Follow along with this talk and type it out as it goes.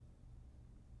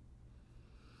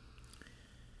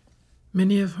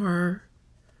Many of our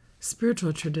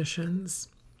spiritual traditions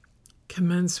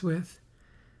commence with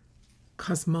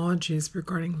cosmologies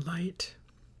regarding light.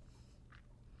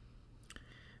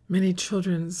 Many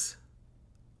children's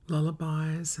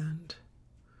lullabies and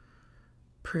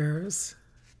prayers,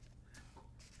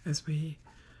 as we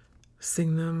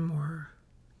sing them or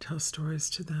tell stories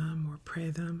to them or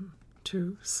pray them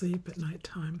to sleep at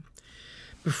nighttime,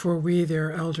 before we,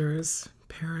 their elders,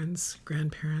 parents,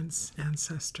 grandparents,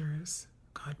 ancestors,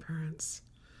 godparents,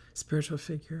 spiritual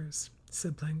figures,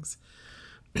 siblings,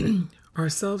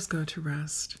 ourselves go to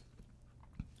rest,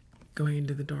 going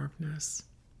into the darkness.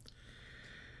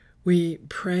 We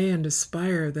pray and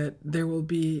aspire that there will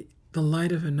be the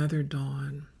light of another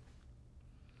dawn,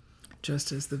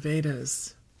 just as the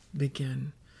Vedas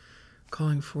begin,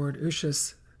 calling forward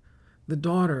Ushas, the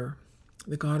daughter,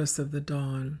 the goddess of the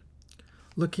dawn,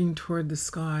 looking toward the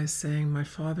sky, saying, "My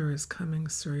father is coming,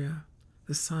 Surya,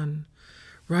 the sun,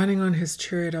 riding on his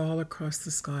chariot all across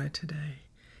the sky today.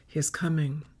 He is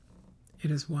coming.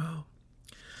 It is well."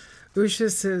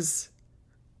 Ushas is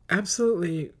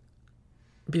absolutely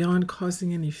beyond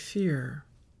causing any fear.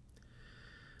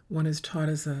 One is taught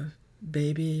as a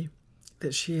baby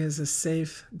that she is a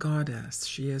safe goddess.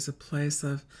 She is a place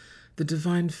of the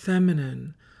divine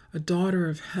feminine, a daughter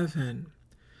of heaven,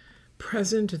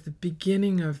 present at the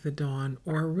beginning of the dawn,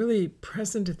 or really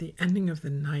present at the ending of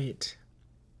the night,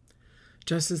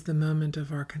 just as the moment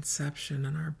of our conception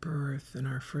and our birth and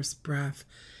our first breath,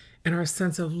 and our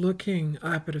sense of looking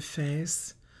up at a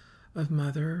face of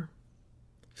mother,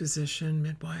 physician,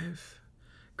 midwife,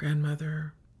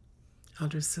 grandmother,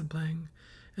 elder sibling,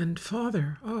 and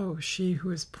father, she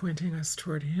who is pointing us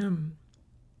toward him.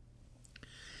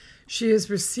 She is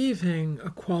receiving a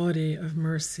quality of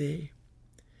mercy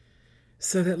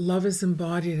so that love is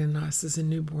embodied in us as a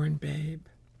newborn babe.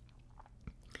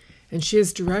 And she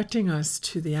is directing us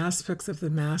to the aspects of the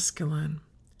masculine,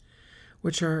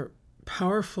 which are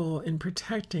powerful in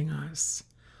protecting us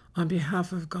on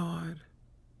behalf of God,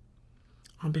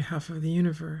 on behalf of the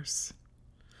universe,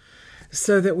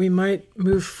 so that we might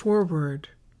move forward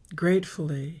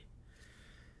gratefully,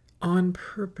 on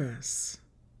purpose,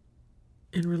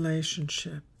 in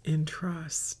relationship, in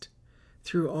trust,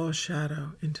 through all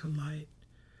shadow into light.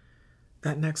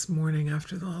 That next morning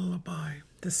after the lullaby,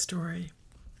 the story,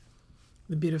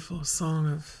 the beautiful song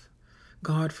of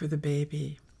God for the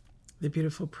baby, the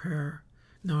beautiful prayer,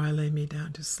 "Now I lay me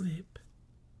down to sleep.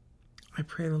 I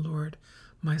pray the Lord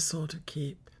my soul to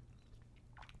keep."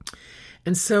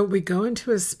 And so we go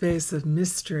into a space of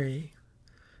mystery,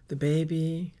 the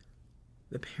baby,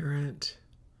 the parent,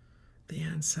 the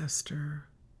ancestor,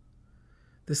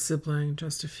 the sibling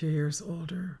just a few years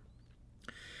older.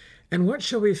 And what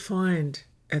shall we find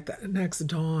at that next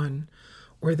dawn,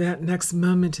 or that next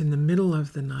moment in the middle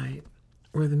of the night,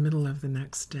 or the middle of the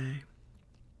next day?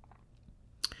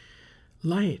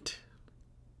 Light.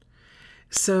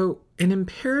 So an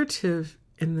imperative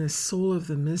in the soul of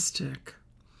the mystic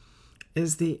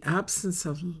is the absence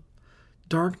of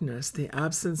darkness, the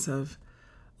absence of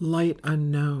light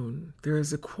unknown. There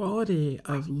is a quality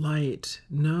of light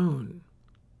known,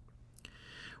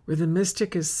 where the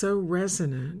mystic is so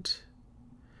resonant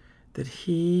that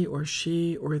he or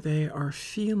she or they are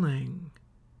feeling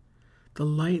the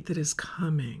light that is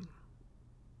coming,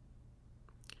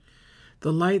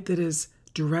 the light that is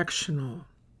directional,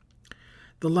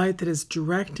 the light that is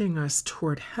directing us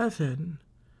toward heaven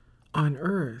on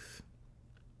earth.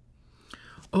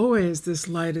 Always this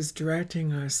light is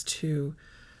directing us to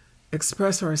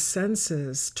express our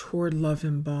senses toward love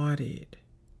embodied,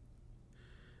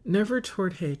 never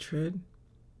toward hatred,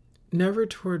 never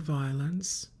toward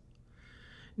violence,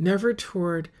 never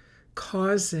toward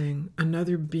causing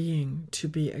another being to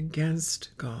be against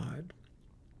God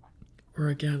or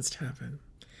against heaven.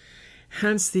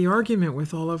 Hence, the argument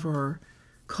with all of our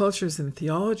cultures and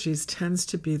theologies tends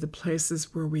to be the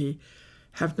places where we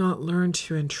have not learned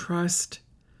to entrust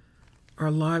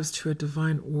our lives to a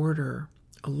divine order,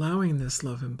 allowing this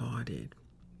love embodied.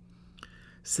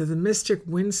 So the mystic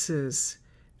winces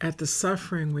at the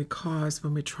suffering we cause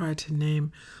when we try to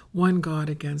name one God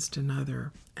against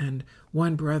another, and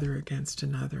one brother against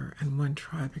another, and one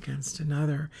tribe against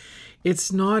another.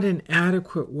 It's not an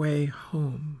adequate way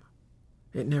home.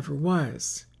 It never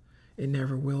was. It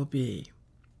never will be.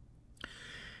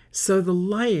 So the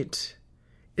light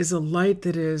is a light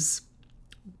that is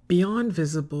beyond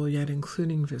visible, yet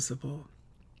including visible.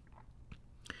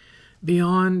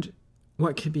 Beyond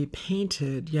what can be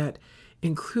painted, yet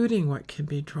including what can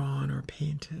be drawn or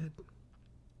painted.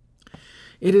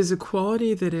 It is a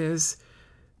quality that is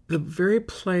the very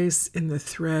place in the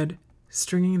thread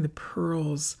stringing the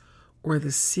pearls or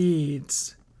the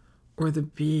seeds or the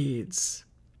beads,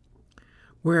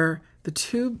 where the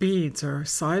two beads are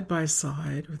side by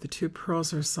side, or the two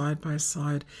pearls are side by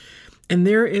side, and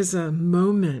there is a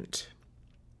moment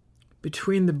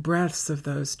between the breaths of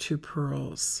those two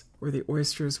pearls, or the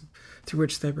oysters through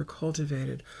which they were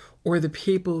cultivated, or the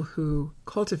people who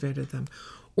cultivated them,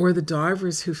 or the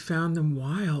divers who found them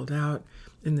wild out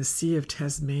in the Sea of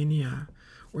Tasmania,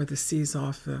 or the seas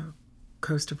off the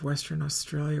coast of Western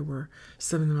Australia, where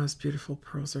some of the most beautiful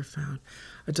pearls are found.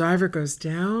 A diver goes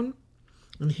down,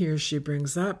 and he or she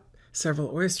brings up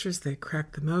several oysters. They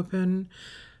crack them open.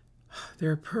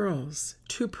 There are pearls,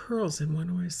 2 pearls in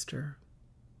one oyster.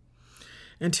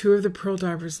 And 2 of the pearl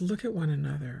divers look at one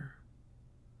another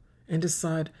and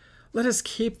decide, let us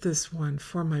keep this one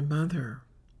for my mother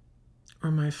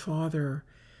or my father.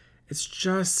 It's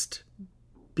just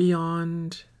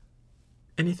beyond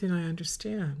anything I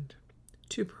understand.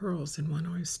 2 pearls in one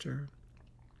oyster.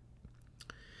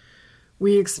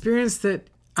 We experience that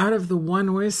out of the one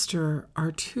oyster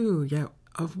are 2, yet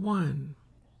of one.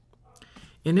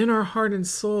 And in our heart and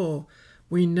soul,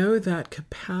 we know that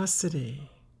capacity,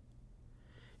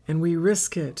 and we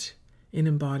risk it in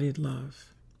embodied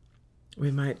love. We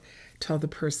might tell the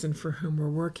person for whom we're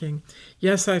working,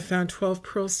 yes, I found 12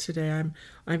 pearls today.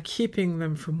 I'm keeping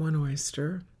them from one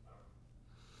oyster.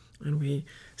 And we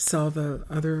sell the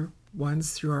other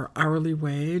ones through our hourly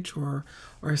wage or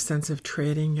our sense of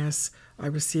trading. Yes, I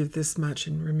received this much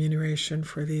in remuneration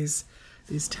for these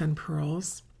 10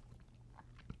 pearls.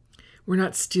 We're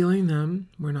not stealing them.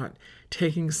 We're not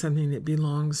taking something that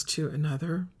belongs to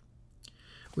another.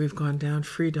 We've gone down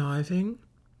free diving,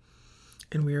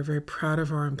 and we are very proud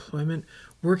of our employment,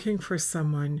 working for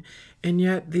someone. And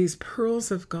yet these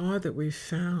pearls of God that we've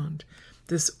found,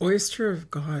 this oyster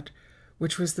of God,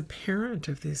 which was the parent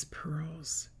of these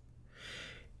pearls,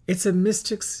 it's a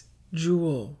mystic's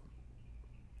jewel.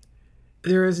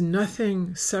 There is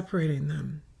nothing separating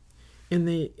them in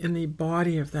the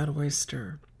body of that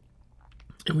oyster.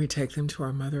 And we take them to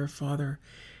our mother or father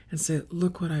and say,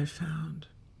 look what I found.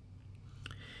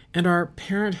 And our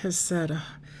parent has said,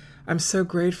 I'm so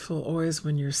grateful always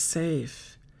when you're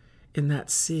safe in that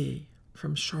sea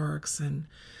from sharks and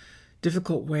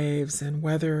difficult waves and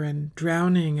weather and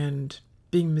drowning and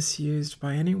being misused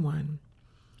by anyone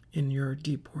in your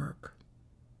deep work.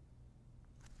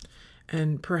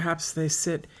 And perhaps they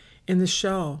sit in the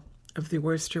shell of the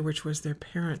oyster, which was their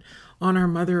parent, on our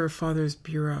mother or father's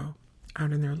bureau,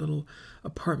 out in their little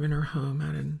apartment or home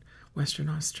out in Western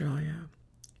Australia.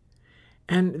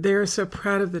 And they're so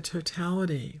proud of the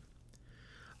totality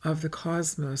of the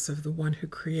cosmos, of the one who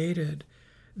created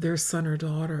their son or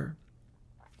daughter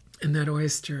in that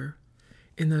oyster,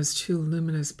 in those 2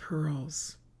 luminous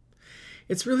pearls.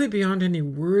 It's really beyond any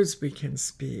words we can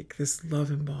speak, this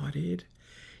love embodied,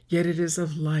 yet it is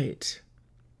of light.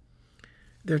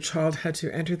 Their child had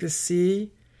to enter the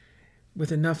sea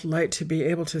with enough light to be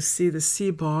able to see the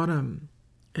sea bottom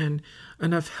and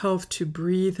enough health to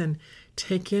breathe and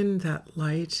take in that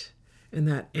light and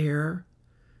that air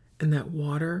and that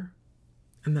water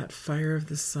and that fire of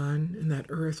the sun and that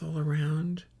earth all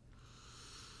around,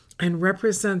 and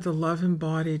represent the love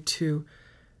embodied to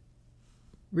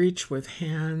reach with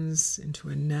hands into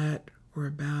a net or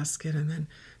a basket and then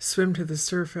swim to the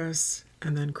surface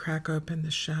and then crack open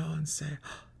the shell and say,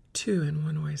 2 in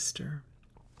one oyster.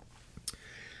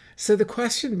 So the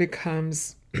question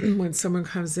becomes, when someone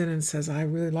comes in and says, I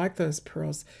really like those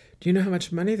pearls, do you know how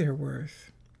much money they're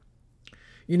worth?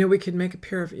 You know, we could make a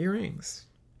pair of earrings.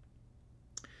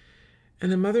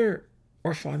 And the mother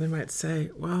or father might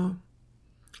say, well,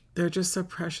 they're just so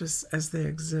precious as they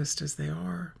exist, as they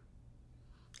are,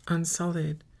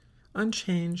 unsullied,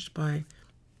 unchanged by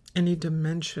any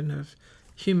dimension of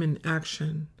human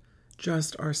action,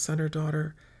 just our son or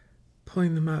daughter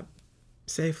pulling them up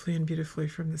safely and beautifully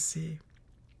from the sea,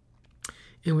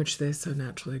 in which they so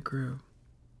naturally grew.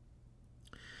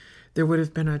 There would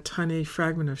have been a tiny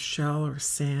fragment of shell or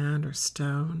sand or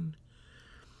stone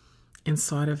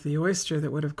inside of the oyster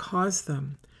that would have caused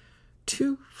them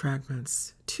 2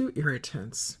 fragments, 2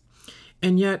 irritants.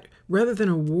 And yet, rather than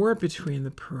a war between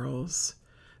the pearls,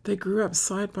 they grew up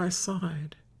side by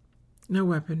side. No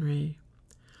weaponry,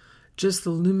 just the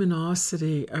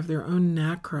luminosity of their own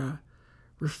nacre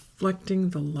reflecting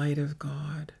the light of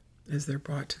God as they're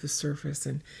brought to the surface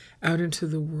and out into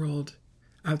the world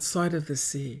outside of the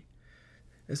sea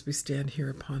as we stand here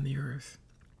upon the earth,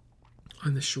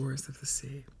 on the shores of the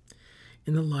sea,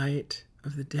 in the light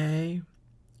of the day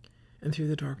and through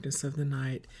the darkness of the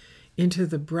night, into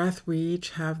the breath we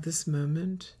each have this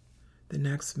moment, the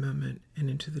next moment, and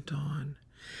into the dawn.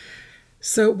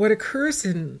 So what occurs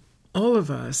in all of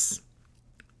us,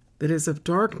 that is of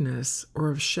darkness or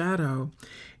of shadow,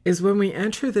 is when we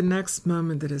enter the next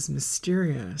moment that is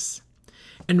mysterious.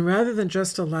 And rather than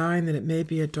just allowing that it may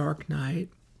be a dark night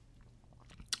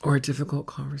or a difficult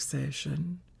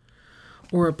conversation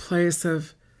or a place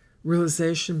of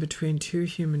realization between two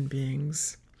human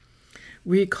beings,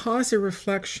 we cause a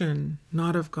reflection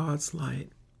not of God's light,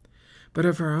 but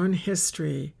of our own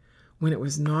history when it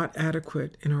was not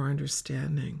adequate in our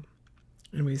understanding.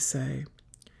 And we say,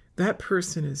 that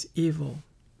person is evil.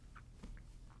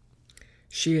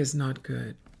 She is not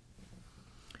good.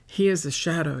 He is a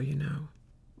shadow, you know.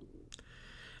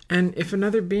 And if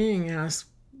another being asks,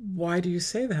 why do you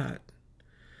say that?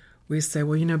 We say,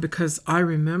 well, you know, because I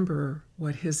remember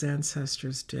what his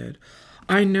ancestors did.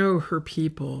 I know her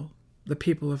people, the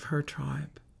people of her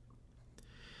tribe.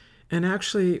 And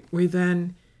actually, we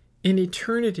then, in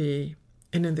eternity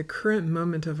and in the current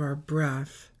moment of our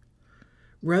breath,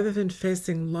 rather than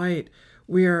facing light,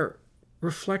 we are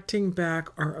reflecting back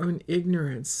our own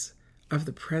ignorance of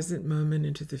the present moment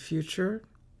into the future,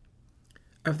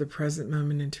 of the present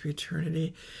moment into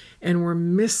eternity, and we're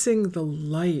missing the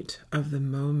light of the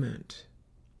moment.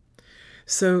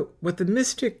 So what the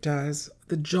mystic does,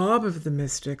 the job of the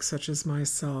mystic, such as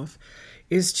myself,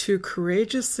 is to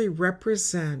courageously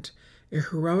represent a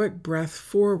heroic breath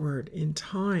forward in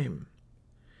time,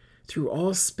 through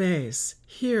all space,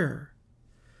 here,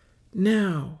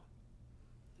 now,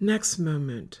 next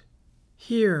moment,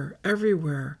 here,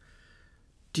 everywhere.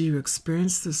 Do you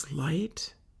experience this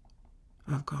light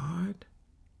of God?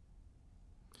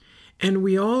 And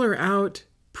we all are out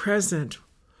present.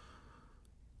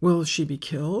 Will she be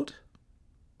killed?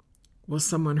 Will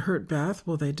someone hurt Beth?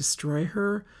 Will they destroy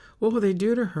her? What will they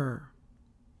do to her?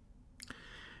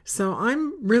 So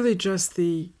I'm really just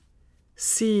the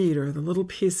seed or the little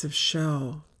piece of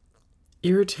shell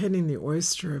irritating the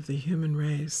oyster of the human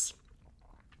race,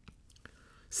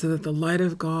 so that the light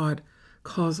of God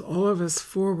calls all of us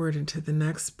forward into the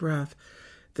next breath,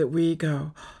 that we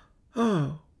go,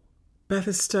 oh, Beth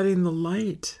is studying the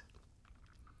light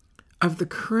of the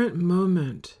current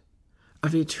moment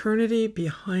of eternity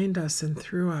behind us and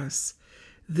through us,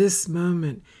 this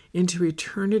moment into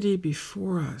eternity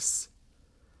before us,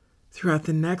 throughout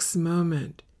the next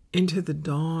moment, into the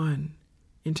dawn,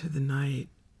 into the night,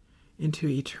 into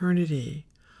eternity.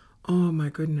 Oh my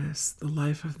goodness, the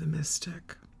life of the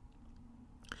mystic.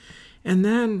 And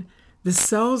then the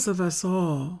cells of us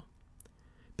all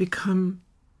become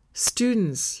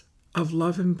students of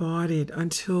love embodied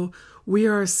until we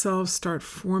ourselves start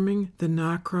forming the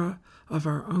nakra of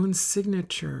our own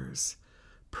signatures,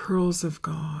 pearls of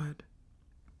God,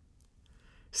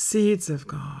 seeds of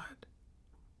God,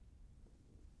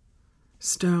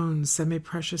 stones,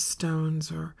 semi-precious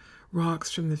stones, or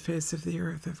rocks from the face of the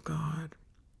earth of God,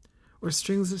 or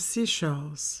strings of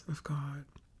seashells of God.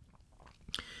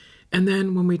 And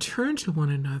then when we turn to one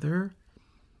another,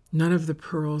 none of the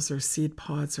pearls or seed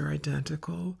pods are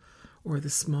identical, or the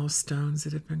small stones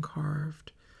that have been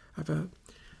carved of a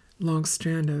long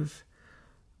strand of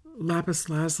lapis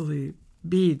lazuli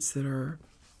beads that are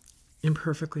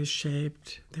imperfectly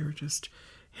shaped. They were just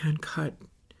hand cut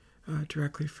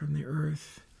directly from the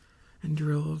earth and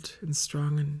drilled and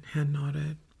strung and hand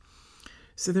knotted.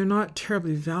 So they're not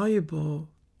terribly valuable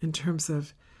in terms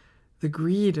of the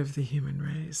greed of the human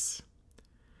race,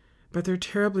 but they're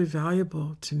terribly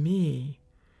valuable to me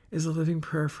as a living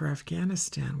prayer for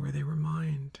Afghanistan, where they were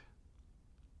mined.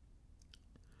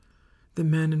 The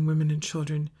men and women and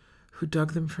children who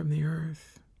dug them from the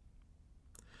earth,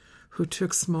 who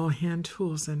took small hand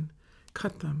tools and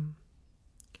cut them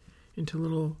into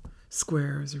little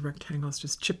squares or rectangles,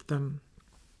 just chipped them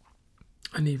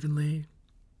unevenly,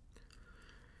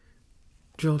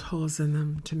 drilled holes in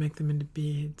them to make them into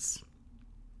beads,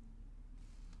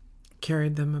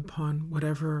 carried them upon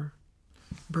whatever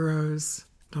burros,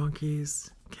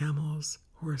 donkeys, camels,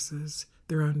 horses,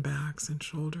 their own backs and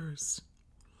shoulders,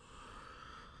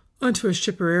 onto a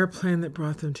ship or airplane that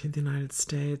brought them to the United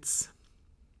States,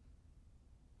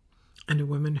 and a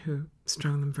woman who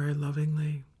strung them very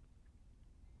lovingly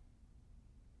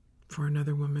for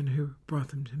another woman who brought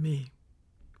them to me.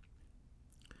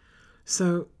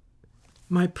 So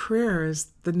my prayer is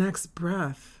the next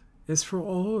breath is for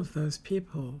all of those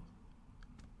people,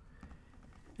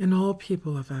 and all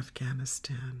people of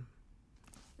Afghanistan,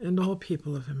 and all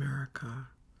people of America,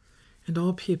 and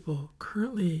all people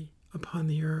currently upon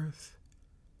the earth.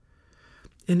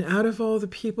 And out of all the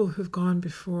people who've gone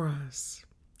before us,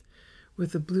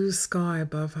 with the blue sky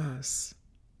above us,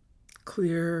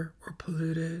 clear or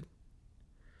polluted,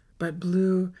 but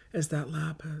blue as that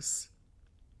lapis,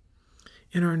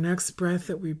 in our next breath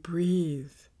that we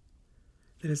breathe,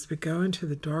 that as we go into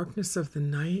the darkness of the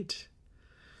night,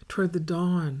 toward the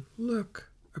dawn, look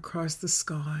across the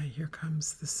sky. Here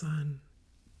comes the sun,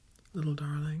 little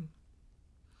darling.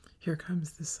 Here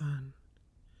comes the sun.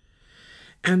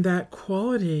 And that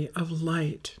quality of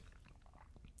light,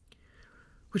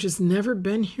 which has never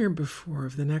been here before,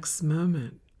 of the next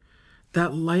moment,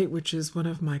 that light which is one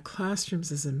of my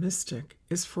classrooms as a mystic,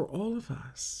 is for all of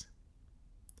us.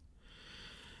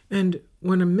 And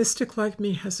when a mystic like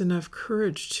me has enough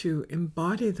courage to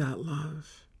embody that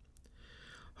love,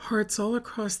 hearts all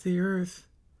across the earth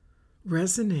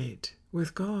resonate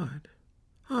with God.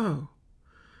 Oh,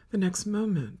 the next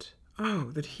moment.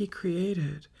 Oh, that He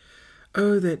created.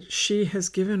 Oh, that she has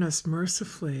given us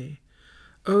mercifully.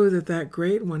 Oh, that that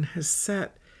Great One has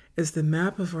set as the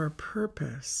map of our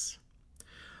purpose.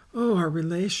 Oh, our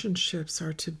relationships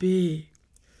are to be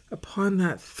upon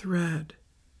that thread,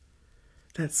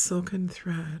 that silken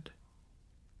thread.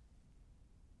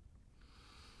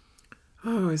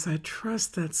 Oh, as I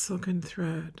trust that silken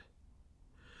thread,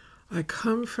 I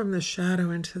come from the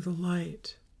shadow into the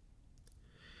light.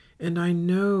 And I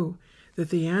know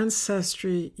that the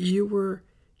ancestry you were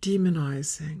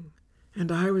demonizing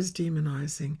and I was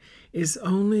demonizing is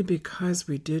only because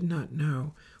we did not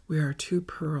know we are two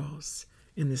pearls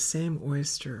in the same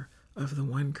oyster of the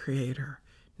one Creator,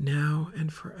 now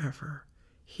and forever,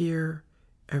 here,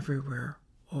 everywhere,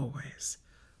 always.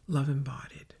 Love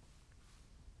embodied.